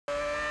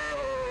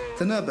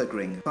The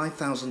Nürburgring,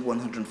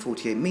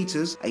 5,148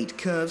 metres, 8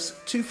 curves,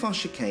 2 fast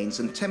chicanes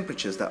and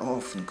temperatures that are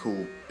often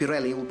cool.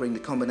 Pirelli will bring the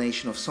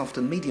combination of soft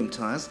and medium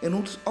tyres in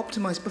order to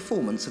optimise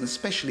performance and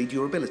especially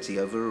durability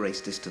over a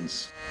race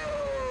distance.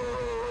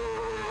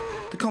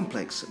 The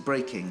complex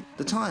braking.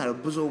 The tyre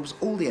absorbs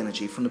all the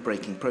energy from the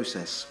braking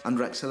process.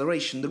 Under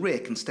acceleration, the rear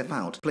can step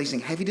out,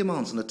 placing heavy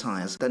demands on the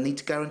tyres that need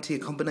to guarantee a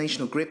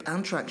combination of grip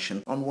and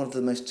traction on one of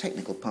the most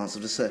technical parts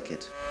of the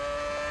circuit.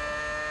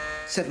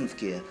 7th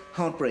gear,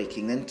 hard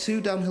braking, then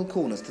 2 downhill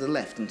corners to the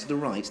left and to the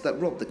right that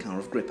rob the car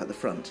of grip at the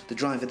front. The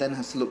driver then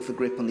has to look for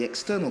grip on the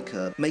external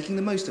curb, making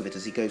the most of it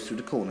as he goes through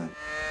the corner.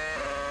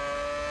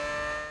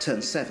 Turn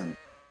 7.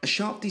 A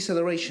sharp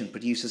deceleration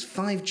produces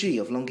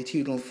 5G of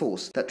longitudinal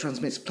force that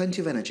transmits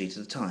plenty of energy to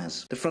the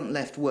tyres. The front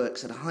left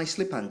works at a high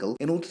slip angle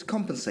in order to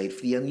compensate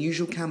for the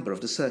unusual camber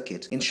of the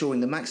circuit, ensuring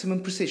the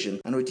maximum precision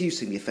and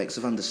reducing the effects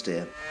of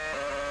understeer.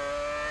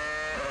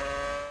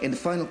 In the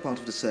final part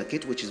of the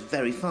circuit, which is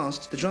very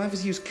fast, the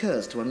drivers use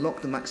curves to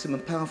unlock the maximum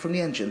power from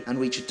the engine and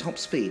reach a top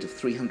speed of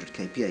 300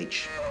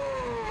 kph.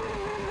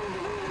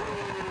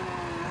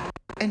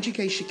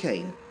 NGK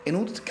chicane. In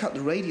order to cut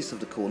the radius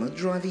of the corner, the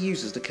driver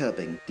uses the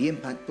curbing. The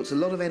impact puts a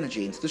lot of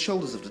energy into the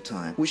shoulders of the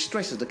tyre, which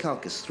stresses the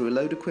carcass through a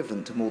load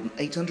equivalent to more than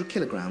 800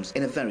 kilograms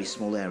in a very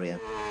small area.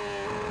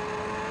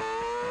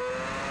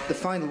 The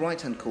final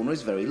right-hand corner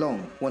is very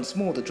long. Once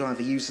more, the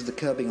driver uses the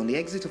curbing on the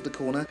exit of the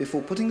corner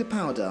before putting the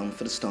power down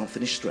for the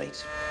start-finish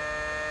straight.